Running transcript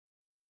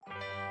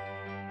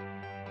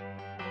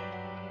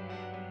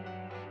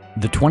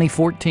The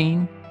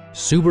 2014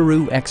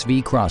 Subaru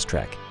XV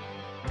Crosstrek.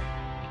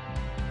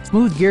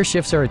 Smooth gear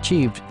shifts are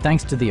achieved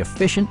thanks to the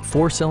efficient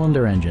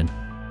four-cylinder engine.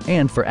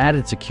 And for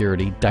added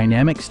security,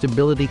 dynamic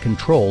stability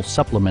control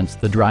supplements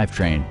the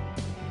drivetrain.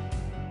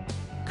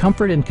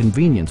 Comfort and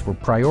convenience were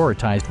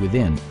prioritized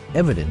within,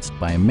 evidenced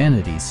by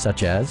amenities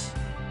such as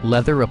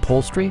leather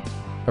upholstery,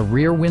 a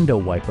rear window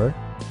wiper,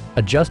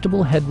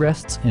 adjustable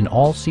headrests in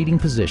all seating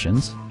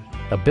positions,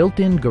 a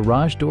built-in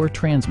garage door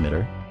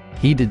transmitter,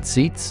 heated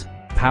seats,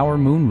 power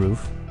moonroof,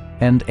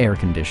 and air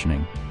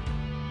conditioning.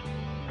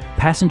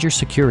 Passenger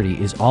security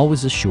is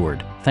always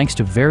assured thanks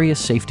to various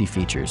safety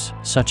features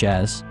such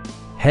as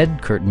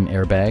head curtain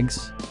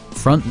airbags,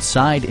 front and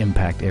side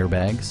impact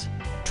airbags,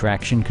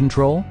 traction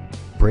control,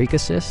 brake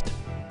assist,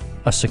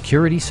 a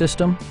security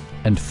system,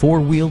 and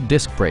four-wheel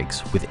disc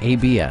brakes with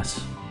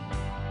ABS.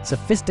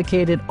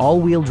 Sophisticated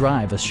all-wheel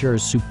drive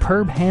assures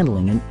superb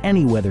handling in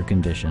any weather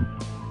condition.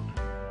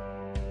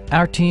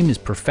 Our team is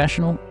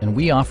professional and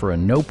we offer a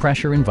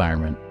no-pressure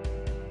environment.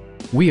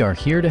 We are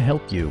here to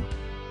help you.